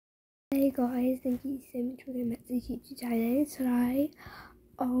Hey guys, thank you so much for coming back to the YouTube channel. Today,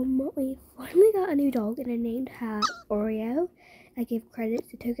 we finally got a new dog and I named her Oreo. I give credit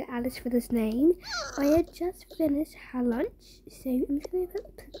to Toga Alice for this name. I had just finished her lunch, so I'm just gonna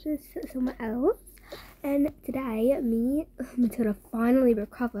put this somewhere else. And today, Matilda finally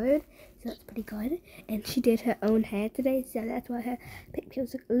recovered, so that's pretty good. And she did her own hair today, so that's why her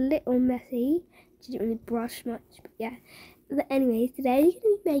pictures look a little messy. She didn't really brush much, but yeah. But anyways, today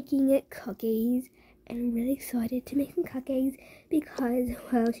we're going to be making cookies, and I'm really excited to make some cookies because,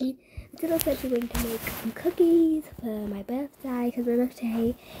 well, Matilda said she's going to make some cookies for my birthday because my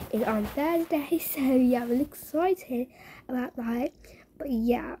birthday is on Thursday, so yeah, I'm really excited about that. But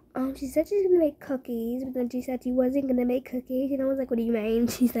yeah, she said she's going to make cookies, but then she said she wasn't going to make cookies, and I was like, what do you mean?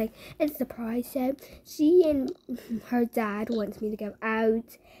 She's like, it's a surprise. So she and her dad wants me to go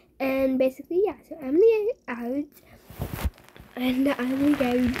out, and basically, yeah, so I'm going to go out. And I'm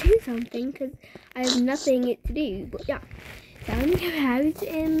going to do something because I have nothing to do. But yeah, so I'm going to go out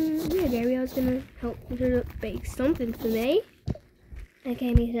and yeah, Gabrielle's going to help me bake something for me.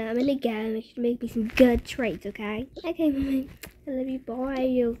 Okay, Misa, I'm going to go and she make me some good treats, okay? Okay, Mommy. I love you. Bye.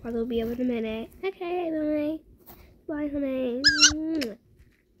 You'll probably be over in a minute. Okay, Mommy. Bye, honey.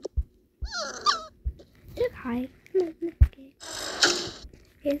 Okay. Okay.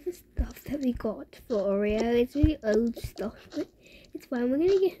 Here's the stuff that we got for Oreo. It's really old stuff, but it's fine. We're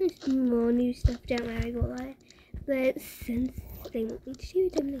gonna get her some more new stuff. Don't worry about that. But since they want me to do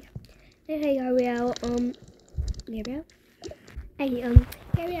them, hey Gabrielle, Gabrielle? Hey,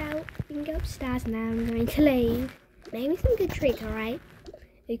 Gabrielle, you can go upstairs now. I'm going to leave. Maybe some good treats, alright?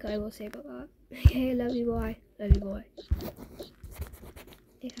 Okay, we'll see about that. Okay, love you, boy. Love you, boy.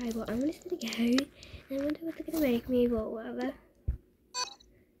 Okay, well, I'm just gonna go. And I wonder what they're gonna make me, but whatever.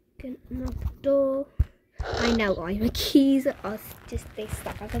 Knock the door. I know, guys, my keys are just, they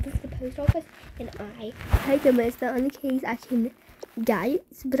stuck. I got this at the post office and I heard them. It's the only keys I can get.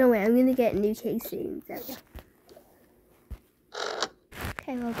 But anyway, I'm gonna get a new case soon, so yeah.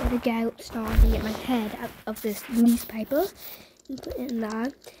 Okay, well, I'm gonna go upstairs and get my head out of this newspaper and put it in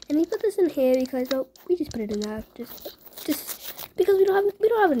there. And we put this in here because, well, we just put it in there just because we don't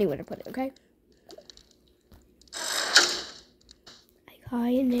have anywhere to put it, okay? Hi,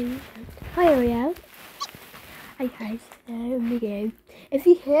 and then hi Oreo. Hi guys, there we go. If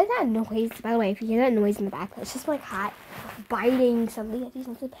you hear that noise, by the way, if you hear that noise in the back, that's just my cat biting something that he's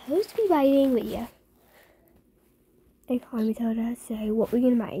not supposed to be biting, but yeah. Okay, Matilda, so what we're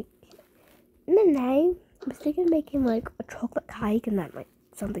gonna make? And then now, I'm thinking of making like a chocolate cake and then like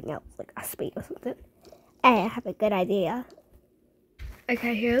something else, like a sweet or something. Hey, I have a good idea.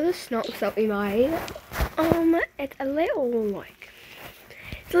 Okay, here are the snacks that we made. It's a little like,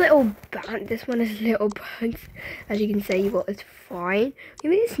 it's a little burnt. This one is a little burnt, as you can see, but it's fine. I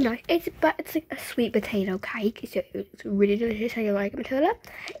mean, it's nice. It's like a sweet potato cake. So it's really delicious. How you like it, Matilda?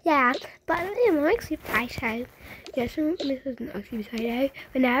 Yeah, but I don't like sweet potato. Yes, this is not sweet potato.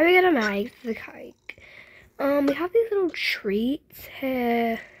 But now we're gonna make the cake. We have these little treats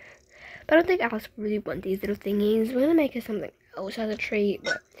here, but I don't think Alice really wants these little thingies. We're gonna make her something else as a treat.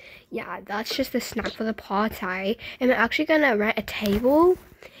 But yeah, that's just the snack for the party. And we're actually gonna rent a table.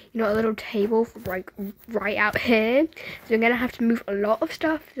 You know, a little table for like right out here. So we're gonna have to move a lot of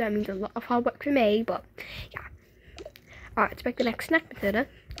stuff. So that means a lot of hard work for me. But yeah. Alright, let's make the next snack, Matilda.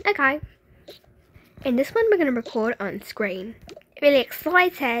 Okay. And this one we're gonna record on screen. Really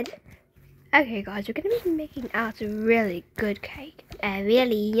excited. Okay, guys, we're gonna be making out a really good cake. A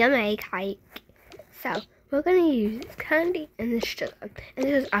really yummy cake. So we're going to use this candy and this sugar. And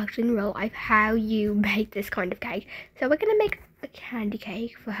this is actually in real life how you make this kind of cake. So we're going to make a candy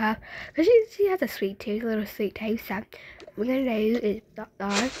cake for her. Because she has a sweet tooth, a little sweet tooth. So what we're going to do is put that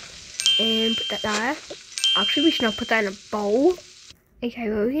there. And put that there. Actually, we should not put that in a bowl. Okay,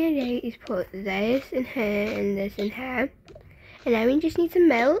 what we're going to do is put this in here and this in here. And then we just need some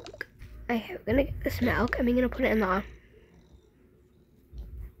milk. Okay, we're going to get this milk and we're going to put it in there.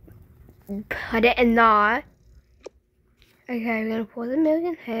 Put it in there. Okay, we're going to pour the milk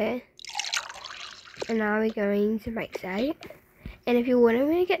in here. And now we're going to mix it. And if you're wondering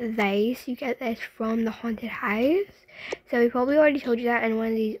where you get these, you get this from the haunted house. So we probably already told you that in one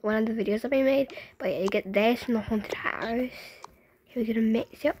of the videos that we made. But yeah, you get this from the haunted house. Okay, we're going to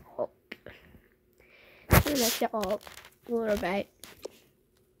mix it up. We're going to mix it up a little bit.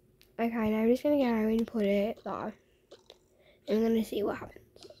 Okay, now we're just going to go and put it there. And we're going to see what happens.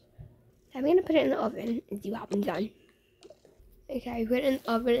 So I'm going to put it in the oven and see what happens then. Okay, I put it in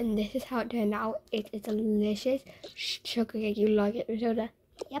the oven and this is how it turned out. It's a delicious sugar cake. You like it, Matilda?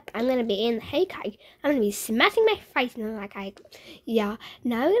 Yep, I'm gonna be eating the whole cake. I'm gonna be smashing my face into that cake. Yeah,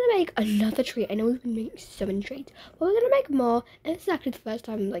 now we're gonna make another treat. I know we've been making so many treats, but we're gonna make more. And it's actually the first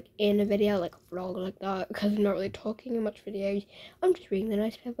time like in a video, like a vlog like that, because I'm not really talking in much videos. I'm just reading the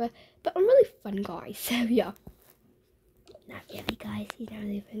newspaper, but I'm really fun guy. So yeah, not really guys. He's not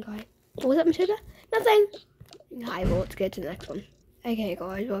really a fun guy. What's up, Matilda? Nothing. Hi, well, let's get to the next one. Okay,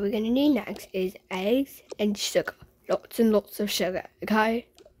 guys, what we're gonna need next is eggs and sugar. Lots and lots of sugar. Okay.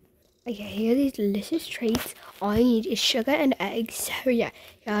 Okay, here are these delicious treats. All I need is sugar and eggs. So yeah,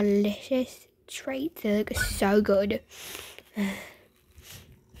 delicious treats. They look so good.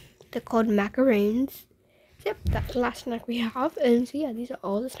 They're called macaroons. Yep, that's the last snack we have. And so yeah, these are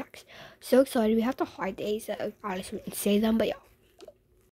all the snacks. So excited. We have to hide these so Alice wouldn't see them. But yeah.